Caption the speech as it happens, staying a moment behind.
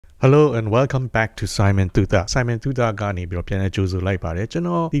Hello and welcome back to SimonThuta. SimonThuta ကနေပြီးတော့ပြန်လဲကြိုဆိုလိုက်ပါတယ်ကျွန်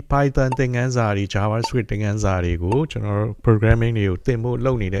တော်ဒီ Python သင်ခန်းစာတွေ JavaScript သင်ခန်းစာတွေကိုကျွန်တော် programming တွေကိုသင်ဖို့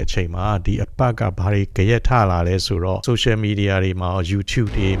လုပ်နေတဲ့အချိန်မှာဒီအပတ်ကဘာတွေကြက်ထလာလဲဆိုတော့ social media တွေမှာ YouTube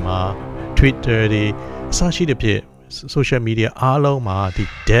တွေမှာ Twitter တွေအစရှိတဲ့ဖြစ်social media အားလုံးမှာဒီ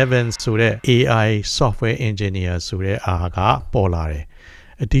Devin ဆိုတဲ့ AI software engineer ဆိုတဲ့အားကပေါ်လာတယ်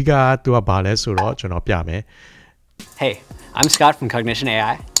အဓိကသူကဘာလဲဆိုတော့ကျွန်တော်ပြမယ် Hey, I'm Scott from Cognition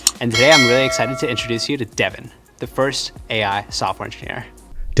AI, and today I'm really excited to introduce you to Devin, the first AI software engineer.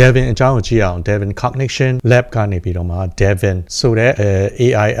 Devin အကြောင်းကိုကြည့်အောင် Devin Cognition Lab ကနေပြီးတော့မှ Devin ဆိုတဲ့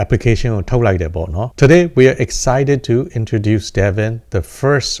AI application ကိုထုတ်လိုက်တယ်ပေါ့နော် Today we are excited to introduce Devin, the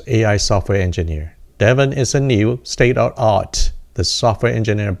first AI software engineer. Devin is a new state-of-the-art the software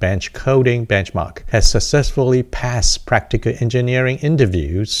engineer bench coding benchmark has successfully passed practical engineering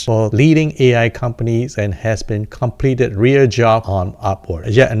interviews for leading AI companies and has been completed real job on Upwork.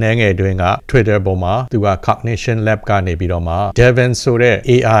 ရအနေငယ်တွင်က Twitter ပေါ်မှာသူက Cognition Lab ကနေပြီးတော့မှ Devin ဆိုတဲ့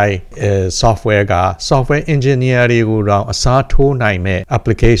AI software က software engineer တွေကိုတော့အစားထိုးနိုင်မဲ့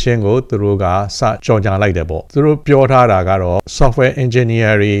application ကိုသူတို့ကစကြော်ညာလိုက်တယ်ပေါ့သူတို့ပြောထားတာကတော့ software engineer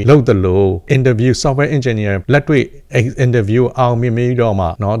တွေလုပ်တယ်လို့ interview software engineer လက်တွေ့ interviewအောင်မြင်ပြီးတော့မှ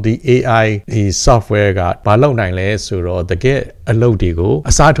เนาะဒီ AI ဒီ software ကဘာလုပ်နိုင်လဲဆိုတော့တကယ်အလုပ်တွေကို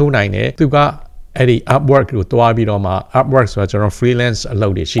အစားထိုးနိုင်တယ်သူကအဲ့ဒီ Upwork ကိုတွားပြီးတော့မှ Upwork ဆိုတာကျွန်တော် freelance အလု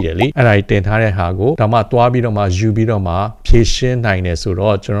ပ်တွေရှိတယ်လीအဲ့ဒါတင်ထားတဲ့ဟာကိုဒါမှတွားပြီးတော့မှယူပြီးတော့မှဖြည့်ရှင်းနိုင်တယ်ဆို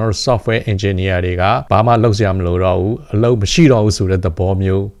တော့ကျွန်တော် software engineer တွေကဘာမှလုပ်စရာမလိုတော့ဘူးအလုပ်မရှိတော့ဘူးဆိုတဲ့သဘော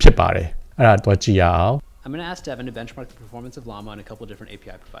မျိုးဖြစ်ပါတယ်အဲ့ဒါတွားကြည့်ရအောင် I'm going to ask Devin to benchmark the performance of Llama on a couple different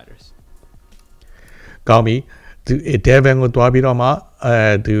API providers. ကောင်းပြီသူ Devin ကိုတွားပြီးတော့မှ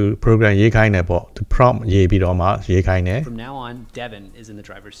သူ program ရေးခိုင်းတယ်ပေါ့သူ prompt ရေးပြီးတော့မှရေးခိုင်းတယ် From now on, Devin is in the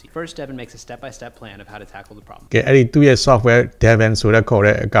driver's seat. First, Devin makes a step-by-step plan of how to tackle the problem. ကဲအဲ့ဒီသူ့ရဲ့ software Devin ဆိုတဲ့ခေါ်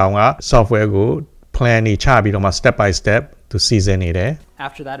တဲ့အကောင်က software ကို plan နေချပြီးတော့မှ step by step သူစီစဉ်နေတယ်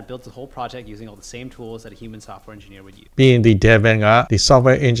After that, it builds the whole project using all the same tools that a human software engineer would use. ပြီးရင်ဒီ Devin ကဒီ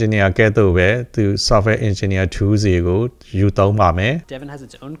software engineer ကဲ့သို့ပဲသူ software engineer tools တွေကိုယူသုံးပါမယ် Devin has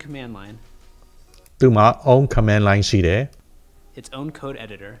its own command line, သူမှာ own command line ရှိတယ် its own code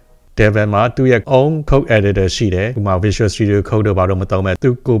editor, Devin မှာသူ့ရဲ့ own code editor ရှိတယ်ဒီမှာ Visual Studio Code တော့ဘာလို့မသုံးမဲ့သူ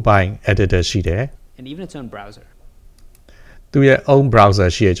ကိုယ်ပိုင် editor ရှိတယ် and even its own browser. သူရဲ့ own browser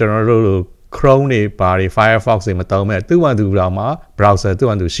ရှိတယ်ကျွန်တော်တို့ Chrome တွေဘာတွေ Firefox တွေမသုံးမဲ့သူ့ဟာသူတော့မှာ browser သူ့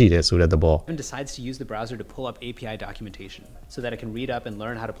ဟာသူရှိတယ်ဆိုတဲ့သဘော Devin decides to use the browser to pull up API documentation so that it can read up and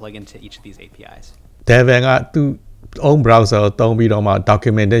learn how to plug into each of these APIs. Devin ကသူown browser ကိုသုံးပြီးတော့မှ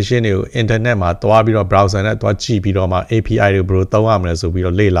documentation တွေကို internet မှာတွားပြီးတော့ browser နဲ့တွားကြည့်ပြီးတော့မှ API တွေဘယ်လိုသုံးရမလဲဆိုပြီး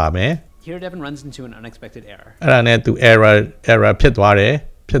တော့လေ့လာမယ် Here Devin runs into an unexpected error. အဲ့ဒါနဲ့သူ error ဖြစ်သွားတယ်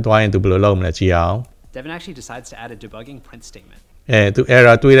ဖြစ်သွားရင်သူဘယ်လိုလုပ်မလဲကြည့်အောင် Devin actually decides to add a debugging print statement. သူ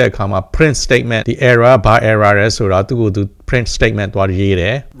error တွေ့တဲ့အခါမှာ print statement ဒီ error ဘာ error လဲဆိုတော့သူကိုသူ print statement တွားရေးတ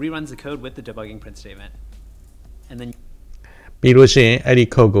ယ် Reruns the code with the debugging print statement. And then ပြီးလို့ရှိရင်အဲ့ဒီ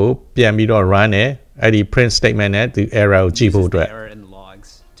code ကိုပြန်ပြီးတော့ run တယ်အဲ့ဒီ print statement နဲ့သူ error ကိုကြည့်ဖို့အတွက် error in the logs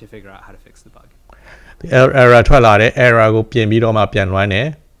to figure out how to fix the bug. ဒီ error ထွက်လာတဲ့ error ကိုပြင်ပြီးတော့မှပြန် run တယ်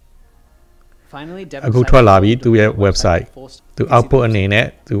Finally, Devin အခုထွက်လာပြီသူရဲ့ website သူ output အနေနဲ့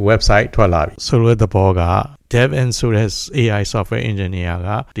သူ website ထွက်လာပြီဆိုလိုတဲ့ဘောက Devin ဆိုတဲ့ AI software engineer က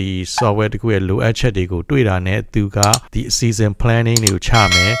ဒီ software တခုရဲ့လိုအပ်ချက်တွေကိုတွေ့တာနဲ့သူကဒီ season planning တွေကိုချ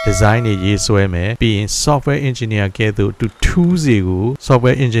မယ် design တွေရေးဆွဲမယ်ပြီးရင် software engineer ကဲ့သို့သူ tools တွေကို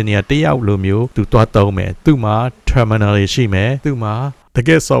software engineer တယောက်လိုမျိုးသူတွားသုံးမယ်သူမှာ terminal တွေရှိမယ်သူမှာတက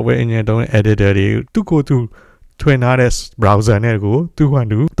ယ် software engineer တုံး editor တွေသူကိုသူထွင်ထားတဲ့ browser နဲ့ကိုသူက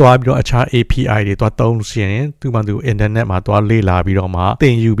သူတွားပြီးတော့အခြား API တွေတွားသုံးလို့ရှိရင်သူမှသူ internet မှာတွားလေ့လာပြီးတော့မှသ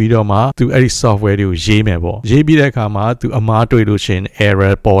င်ယူပြီးတော့မှသူအဲ့ဒီ software တွေကိုရေးမယ်ပေါ့ရေးပြီးတဲ့အခါမှာသူအမှားတွေ့လို့ရှိရင်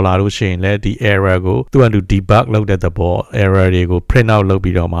error ပေါ်လာလို့ရှိရင်လည်းဒီ error ကိုသူကသူ debug လုပ်တဲ့သဘော error တွေကို print out လုပ်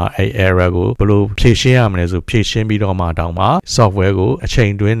ပြီးတော့မှအဲ့ error ကိုဘယ်လိုဖြေရှင်းရမလဲဆိုဖြေရှင်းပြီးတော့မှတောင်းမှ software ကိုအချိ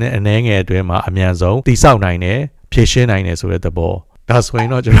န်တွင်းနဲ့အနည်းငယ်အတွင်းမှာအမြန်ဆုံးတည်ဆောက်နိုင်တယ်ဖြေရှင်းနိုင်တယ်ဆိုတဲ့သဘောဒါဆိုရင်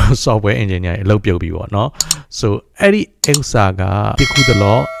တော့ကျွန်တော် software engineer အလုပ်ပြုတ်ပြီပေါ့နော် so အဲ့ဒီဥစ္စာကဒီခုတ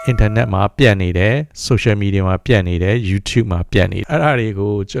လော internet မှာပြန့်နေတယ် social media မှာပြန့်နေတယ် YouTube မှာပြန့်နေတယ်အဲ့ဒါတွေ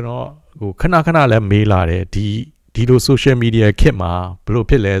ကိုကျွန်တော်ဟိုခဏခဏလည်းမေးလာတယ်ဒီလို social media ခေတ်မှာဘယ်လို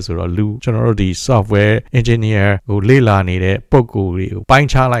ဖြစ်လဲဆိုတော့ကျွန်တော်တို့ဒီ software engineer ကိုလေ့လာနေတဲ့ပုံကိုယ်တွေကိုပိုင်း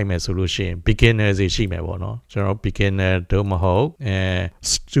ခြားလိုက်မယ်ဆိုလို့ရှိရင် beginner တွေရှိမယ်ပေါ့နော်ကျွန်တော် beginner တို့မဟုတ်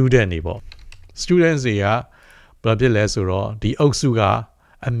student တွေပေါ့ students တွေကဘာဖြစ်လဲဆိုတော့ဒီအုပ်စုက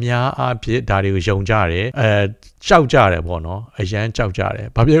အများအားဖြင့်ဒါတွေကိုယုံကြတယ်ကြောက်ကြတယ်ပေါ့နော်အရန်ကြောက်ကြတယ်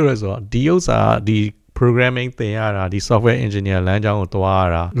ဘာဖြစ်လို့လဲဆိုတော့ဒီဥစ္စာဒီ programming သင်ရတာဒီ software engineer လမ်းကြောင်းကိုသွားရ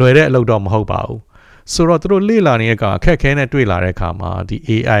တာလွယ်တဲ့အလုပ်တော့မဟုတ်ပါဘူး ဆိုတော့သူတို့လေ့လာနေတဲ့အခက်ခဲနဲ့တွေ့လာတဲ့အခါမှာဒီ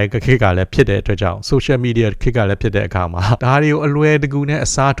AI ကခေတ်ကလည်းဖြစ်တဲ့အတွက်ကြောင့် social media ခေတ်ကလည်းဖြစ်တဲ့အခါမှာဒါတွေကိုအလွယ်တကူနဲ့အ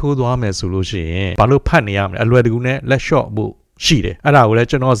စားထိုးသွားမယ်ဆိုလို့ရှိရင်ဘာလို့ဖတ်နေရမလဲအလွယ်တကူနဲ့လက်လျှော့ဖို့ရှိတယ်အဲ့ဒါကိုလည်း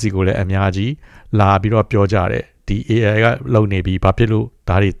ကျွန်တော်စီကိုလည်းအများကြီးလာပြီးတော့ပြောကြတယ်ဒီ AI ကလုံနေပြီးဘာဖြစ်လို့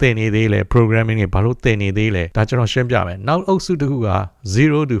ဒါတွေသင်နေသေးလဲ programming တွေဘာလို့သင်နေသေးလဲဒါကျွန်တော်ရှင်းပြမယ်နောက်အုပ်စုတစ်ခုက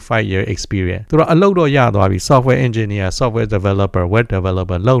0 to 5 year experience သူတို့အလုပ်တော့ရသွားပြီ software engineer software developer web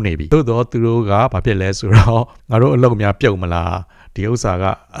developer လုပ်နေပြီသို့တော့သူတို့ကဘာဖြစ်လဲဆိုတော့ငါတို့အလုပ်များပြုတ်မလားဒီဥစ္စာက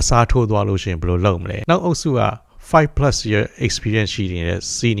အစားထိုးသွားလို့ရှိရင်ဘယ်လိုလုပ်မလဲနောက်အုပ်စုက5+ year experience ရှိနေတဲ့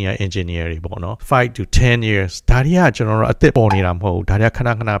senior engineer တွေပေါ့နော်5 to 10 years ဒါတွေကကျွန်တော်တို့အသက်ပေါ်နေတာမဟုတ်ဘူးဒါတွေကခဏ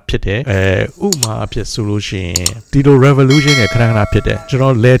ခဏဖြစ်တယ်ဥမာအဖြစ်ဆိုလို့ရှိရင်ဒီလို revolution တွေခဏခဏဖြစ်တယ်ကျွန်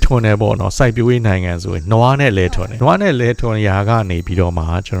တော်လဲထွန်းနေပေါ့နော်စိုက်ပျိုးရေးနိုင်ငံဆိုရင်နွားနဲ့လဲထွန်းတယ်နွားနဲ့လဲထွန်းရာကနေပြီးတော့မှ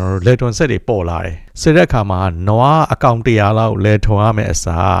ကျွန်တော်တို့လဲထွန်းဆက်တွေပေါ်လာတယ်ဆက်တဲ့အခါမှာနွားအကောင့်100လောက်လဲထွန်းရမယ်အ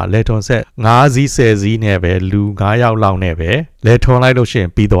စားလဲထွန်းဆက်5စီး10စီးနဲ့ပဲလူ9ယောက်လောက်နဲ့ပဲလဲထွန်းလိုက်လို့ရှိရ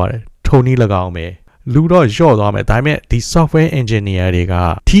င်ပြီးသွားတယ်ထုံနည်း၎င်းပဲလူတော့လျှော့သွားမယ်ဒါပေမဲ့ဒီ software engineer တွေက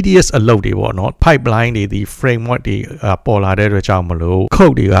tedious အလုပ်တွေပေါ့နော် pipeline တွေဒီ framework တွေပေါ်လာတဲ့အတွက်ကြောင့်မလို့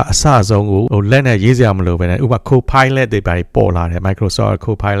code တွေကအစဆုံးကိုလက်နဲ့ရေးစရာမလိုပဲနဲ့ဥပမာ copilot တွေပါပေါ်လာတယ် Microsoft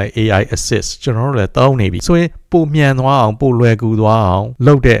copilot AI assist ကျွန်တော်တို့လည်းသုံးနေပြီဆိုရင်ပိုမြန်သွားအောင်ပိုလွယ်ကူသွားအောင်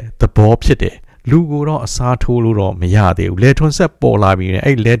လုပ်တဲ့သဘောဖြစ်တယ်လူကိုတော့အစားထိုးလို့တော့မရသေးဘူးလေထွန်းဆက်ပေါ်လာပြီး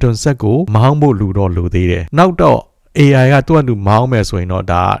အဲ့လေထွန်းဆက်ကိုမောင်းဖို့လူတော့လိုသေးတယ်နောက်တော့ AI ကသူ့အတူမောင်းမယ်ဆိုရင်တော့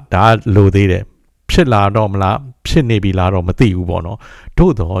ဒါလိုသေးတယ်ဖြစ်လာတော့မလားဖြစ်နေပြီလားတော့မသိဘူးပေါ့နော်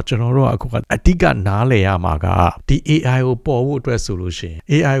တို့တော့ကျွန်တော်တို့အခုကအတိကနားလည်ရမှာကဒီ AI ကိုပေါ်ဖို့အတွက်ဆိုလို့ရှိရင်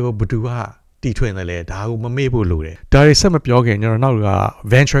AI ကိုဘယ်သူကတီထွင်တယ်လဲဒါကိုမမေ့ဖို့လိုတယ်ဒါတွေဆက်မပြောခင်ကျွန်တော်နောက်က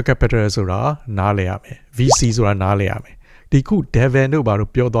venture capital ဆိုတာနားလည်ရမယ် VC ဆိုတာနားလည်ရမယ်ဒီခု Devin တို့ဘာ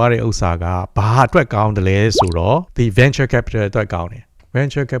လို့ပြောသွားတဲ့ဥစ္စာကဘာအတွက်ကောင်းတယ်လဲဆိုတော့ဒီ venture capital အတွက်ကောင်းတယ်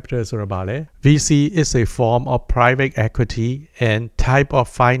Venture capital ဆိုတာဘာလဲ VC is a form of private equity and type of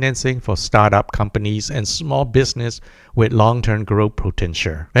financing for startup companies and small business with long-term growth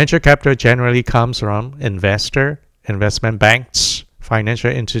potential. Venture capital generally comes from investment banks,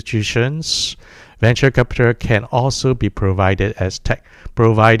 financial institutions. Venture capital can also be provided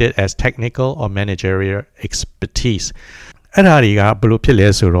as technical or managerial expertise. အဲ့ဒါတွေကဘယ်လိုဖြစ်လဲ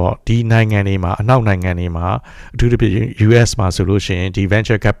ဆိုတော့ဒီနိုင်ငံတွေမှာအနောက်နိုင်ငံတွေမှာအထူးသဖြင့် US မှာဆိုလို့ရှိရင်ဒီ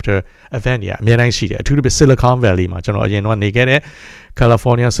venture capital event တွေအများတိုင်းရှိတယ်အထူးသဖြင့် Silicon Valley မှာကျွန်တော်အရင်တော့နေခဲ့တဲ့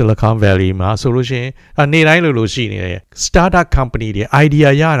California Silicon Valley မှာဆိုလို့ရှိရင်နေတိုင်းလို့ရှိနေတယ် startup company တွေ idea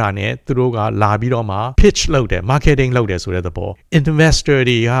ရတာနဲ့သူတို့ကလာပြီးတော့မှ pitch လုပ်တယ် marketing လုပ်တယ်ဆိုတဲ့သဘော investor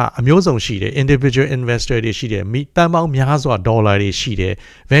တွေကအမျိုးစုံရှိတယ် individual investor တွေရှိတယ်တန်ပေါင်းများစွာဒေါ်လာတွေရှိတယ်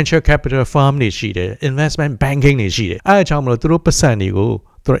venture capital firm တွေရှိတယ် investment banking တွေရှိတယ်အဲအကြောင်းမလို့သူတို့ပတ်စံတွေကို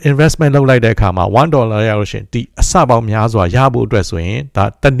သူ investment လုပ်လိုက်တဲ့အခါမှာ$1ရလို့ရှိရင်ဒီအစပေါင်းများစွာရဖို့အတွက်ဆိုရင်ဒါ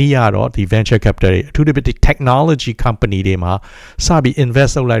တနည်းကတော့ဒီ venture capital တွေအထူးသဖြင့် technology company တွေမှာစပြီး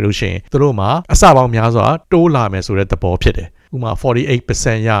invest လုပ်လိုက်လို့ရှိရင်သူတို့မှာအစပေါင်းများစွာတိုးလာမယ်ဆိုတဲ့သဘောဖြစ်တယ်ဥပမာ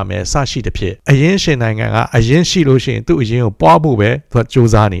 48% ရမယ်စရှိတဲ့ဖြစ်အရင်ရှင်နိုင်ငံကအရင်ရှိလို့ရှိရင်သူ့အရင်ကိုပွားဖို့ပဲသူကစူး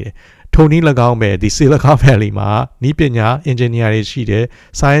စမ်းနေတယ်ထုံနည်း၎င်းပဲဒီ Silicon Valley မှာနည်းပညာ engineer တွေရှိတယ်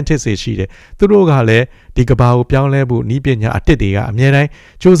scientist တွေရှိတယ်သူတို့ကလည်းဒီကဘာကိုပြောင်းလဲဖို့နည်းပညာအတစ်တွေကအများတိုင်း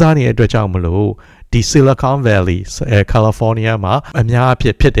စူးစမ်းနေတဲ့အတွက်ကြောင့်မလို့ဒီ Silicon Valley California မှာအများအဖြ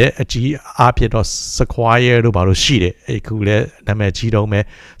စ်တဲ့အကြီးအားဖြင့်တော့ Sequoia တို့ဘာလို့ရှိတယ်အခုလည်းနာမည်ကြီးတော့မယ်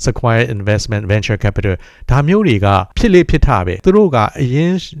Sequoia Investment Venture Capital ဒါမျိုးတွေကဖြစ်လေဖြစ်တာပဲသူတို့ကအရ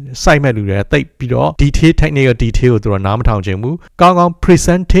င်စိုက်မဲ့လူတွေတိတ်ပြီးတော့ technical detail ကိုသူတို့နားမထောင်ချင်ဘူးကောင်းကောင်း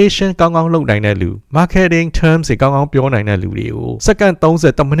presentation ကောင်းကောင်းလုပ်နိုင်တဲ့လူ marketing terms တွေကောင်းကောင်းပြောနိုင်တဲ့လူတွေကိုစက္ကန့်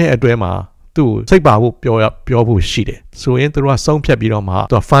30မိနစ်အတွင်းမှာသူစိတ်ပါဖို့ပြောဖို့ရှိတယ်ဆိုရင်သူတို့ကဆုံးဖြတ်ပြီးတော့မှ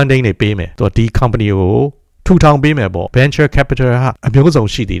သူက funding တွေပေးမယ်သူကဒီ company ကိုထူထောင်ပေးမယ်ပေါ့ venture capital ကအမျိုးစုံ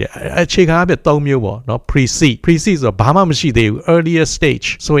ရှိသေးတယ်အခြေခံအဖြစ်3မျိုးပေါ့နော် pre-seed ဆိုတော့ဘာမှမရှိသေးဘူး earlier stage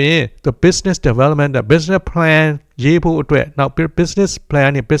ဆိုရင် the business development the business plan ရေးဖို့အတွက်နောက် business plan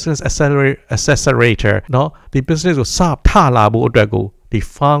နဲ့ business accelerator နော်ဒီ business ကိုစထလာဖို့အတွက်ကိုဒီ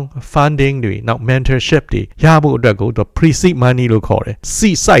funding တွေနောက် mentorship တွေရဖို့အတွက်ကို pre-seed money လို့ခေါ်တယ်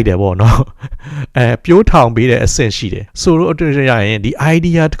seed စိုက်တယ်ပေါ့နော်ပြိုးထောင်ပေးတဲ့အဆင့်ရှိတယ်ဆိုတော့အတွက်ရရင်ဒီ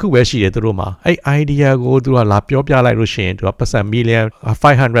idea တစ်ခုပဲရှိတယ်သူတို့မှာအဲ့ idea ကိုသူကလာပြောပြလိုက်လို့ရှိရင်သူကပတ်စံ million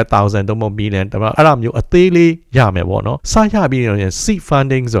 500,000 တော့မဟုတ် million ဒါမှအဲ့ဒါမျိုးအသေးလေးရမယ်ပေါ့နော်စရပြီးရင် seed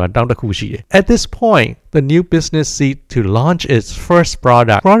funding ဆိုတာတောင်းတစ်ခုရှိတယ် at this point the new business seat to launch its first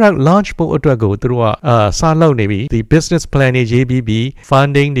product launch ဖို့အတွက်ကိုသူတို့ကစလုပ်နေပြီဒီ business plan တွေရေးပြီး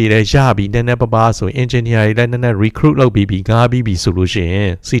funding တွေလည်းရပြီနည်းနည်းပါးပါးဆို engineer တွေလည်းနည်းနည်း recruit လုပ်ပြီးငားပြီးဆိုလို့ရှိရင်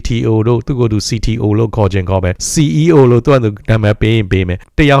CTO တို့သူကိုယ်သူ CTO လို့ခေါ်ခြင်းခေါ်ပဲ CEO လို့သူကနာမည်ပေးမယ်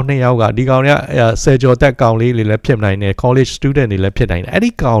တယောက်နှစ်ယောက်ကဒီကောင်တွေကဆယ်ကျော်သက်ကောင်လေးတွေလည်းဖြစ်နိုင်တယ် college student တွေလည်းဖြစ်နိုင်တယ်အဲ့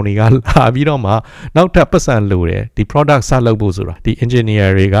ဒီကောင်တွေကလာပြီးတော့မှနောက်ထပ်ပတ်စံလိုတယ်ဒီ product စလုပ်ဖို့ဆိုတာဒီ engineer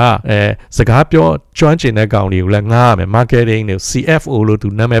တွေကစကားပြောကျွမ်းကျင်တဲ့ကောင်တွေကိုလည်းငားရမယ် marketing တွေ CFO လို့သူ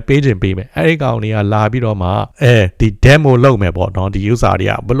နာမည်ပေးမယ်အဲ့ဒီကောင်တွေကလာပြီးတော့မှဒီ demo လုပ်မယ်ပေါ့နော်ဒီ user တွေ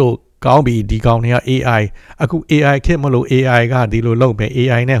ကဘလို့ကောင်းပြီဒီကောင်တွေက AI အခု AI ခေတ်မလို့ AI ကဒီလိုလုပ်မယ်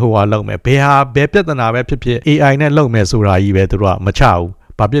AI နဲ့ဟိုဟာလုပ်မယ်ဘယ်ပြဿနာပဲဖြစ်ဖြစ် AI နဲ့လုပ်မယ်ဆိုတာကြီးပဲသူတို့ကမချဘူး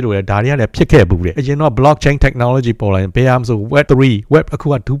ဘာဖြစ်လို့လဲဒါတွေကလည်းဖြစ်ခဲ့ဘူးလေအရင်တော့ blockchain technology ပေါ်လာရင်ဘယ်မှာဆို web 3 web အခု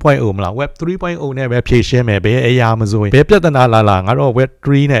က 2.0 မလား web 3.0 နဲ့ပဲဖြည့်ရှင်းမယ်ဘယ်အရာမဆိုရင်ဘယ်ပြဿနာလာငါတော့ web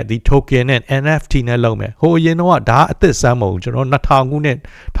 3နဲ့ဒီ token နဲ့ NFT နဲ့လုပ်မယ်ဟိုအရင်တော့ဒါအသစ်စမ်းမဟုတ်ကျွန်တော်2000ခုနှစ်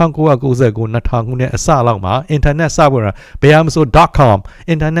1999 2000ခုနှစ်အစလောက်မှာ internet စပေါ်တာဘယ်မှာဆို .com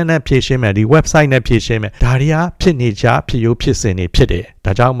internet နဲ့ဖြည့်ရှင်းမယ်ဒီ website နဲ့ဖြည့်ရှင်းမယ်ဒါတွေကဖြစ်နေကြဖြစ်ရိုးဖြစ်စဉ်တွေဖြစ်တယ်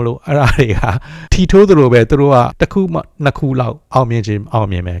ဒါကြောင့်မလို့အဲ့ဒါတွေကထီထိုးသလိုပဲသူတို့ကတစ်ခုမှနှစ်ခုလောက်အောင်မြ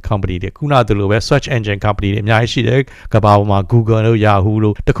င်မယ် company တွေခုနသလိုပဲ search engine company တွေအများကြီးရှိတယ်ကမ္ဘာပေါ်မှာ Google တို့ Yahoo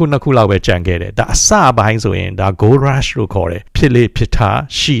တို့တစ်ခုနှစ်ခုလောက်ပဲကြံခဲ့တယ်ဒါအစပိုင်းဆိုရင်ဒါ gold rush လို့ခေါ်တယ်ဖြစ်လေဖြစ်တာ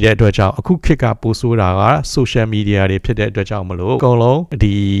ရှိတဲ့အတွက်ကြောင့်အခုခေတ်ကပို့ဆိုတာက social media တွေဖြစ်တဲ့အတွက်ကြောင့်မလို့အကုန်လုံး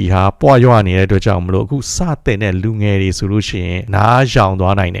ဒီဟာပွားရွနေတဲ့အတွက်ကြောင့်မလို့အခုစတဲ့တဲ့လူငယ်တွေဆိုလို့ရှိရင်နားရောင်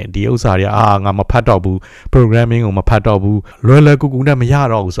သွားနိုင်တယ်ဒီဥစ္စာတွေငါမဖတ်တော့ဘူး programming ကိုမဖတ်တော့ဘူးလွယ်ကူနဲ့မရ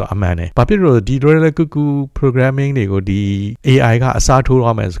တော့ဘူးဆိုအမှန်တယ်ဘာဖြစ်လို့ဒီလွယ်ကူ programming တွေကိုဒီ AI ကအစားထိုး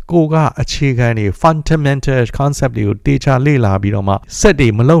တော့မယ်ကိုကအခြေခံတွေ fundamental concept တွေကိုတေချာလေ့လာပြီးတော့မှ set တွေ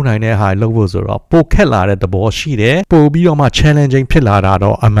မလုံနိုင်တဲ့ဟာလုပ်ဖို့ဆိုတော့ပိုခက်လာတဲ့သဘောရှိတယ်ပို့ပြီးတော့မှ challenging ဖြစ်လာတာ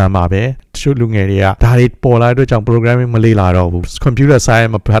တော့အမှန်ပါပဲတချို့လူငယ်တွေကဒါတွေပေါ်လာတဲ့အတွက်ကြောင့် programming မလေ့လာတော့ဘူး computer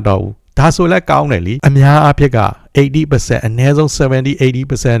science မဖတ်တော့ဘူးဒါဆိုလည်းကောင်းတယ်လीအများအဖြစ်က 80% အနည်းဆုံး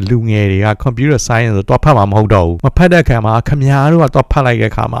 70-80% လူငယ်တွေက computer science ကိုတော့ဖတ်မှာမဟုတ်တော့ဘူးမဖတ်တဲ့အခါမှာခင်ဗျားတို့ကတော့ဖတ်လိုက်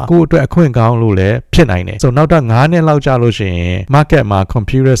တဲ့အခါမှာကိုယ့်အတွက်အခွင့်ကောင်းလို့လည်းဖြစ်နိုင်တယ်ဆိုတော့နောက်တော့9နှစ်လောက်ကြာလို့ရှိရင် market မှာ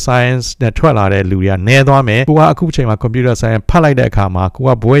computer science နဲ့ထွက်လာတဲ့လူတွေကနည်းသွားမယ်ကိုကအခုချိန်မှာ computer science ဖတ်လိုက်တဲ့အခါမှာကိုက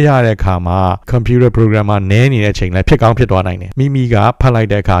ဘွဲရတဲ့အခါမှာ computer programmer နည်းနေတဲ့အချိန်လည်းဖြစ်ကောင်းဖြစ်သွားနိုင်တယ်မိမိကဖတ်လိုက်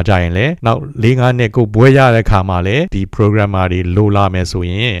တဲ့အခါကျရင်လည်းနောက်4-5နှစ်ကိုဘွဲရတဲ့အခါမှာလည်းဒီ programmer တွေလိုလာမယ်ဆို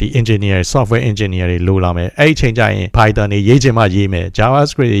ရင်ဒီ engineer software engineer တွေလိုလာမယ်အဲ့ဒီချိန်ကျရင် Python တွေရေးချင်မှရေးမယ်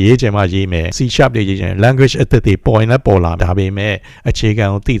JavaScript တွေရေးချင်မှရေးမယ် C# တွေရေးချင် language အသစ်တွေပေါ်ရင်လည်းပေါ်လာဒါပေမဲ့အခြေခံ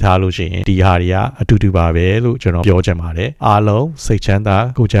ကိုသိထားလို့ရှိရင်ဒီဟာတွေကအတူတူပါပဲလို့ကျွန်တော်ပြောချင်ပါတယ်အားလုံးစိတ်ချမ်းသာ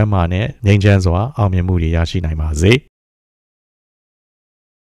ကိုယ်ချမ်းသာနဲ့ငြိမ်းချမ်းစွာအောင်မြင်မှုတွေရရှိနိုင်ပါစေ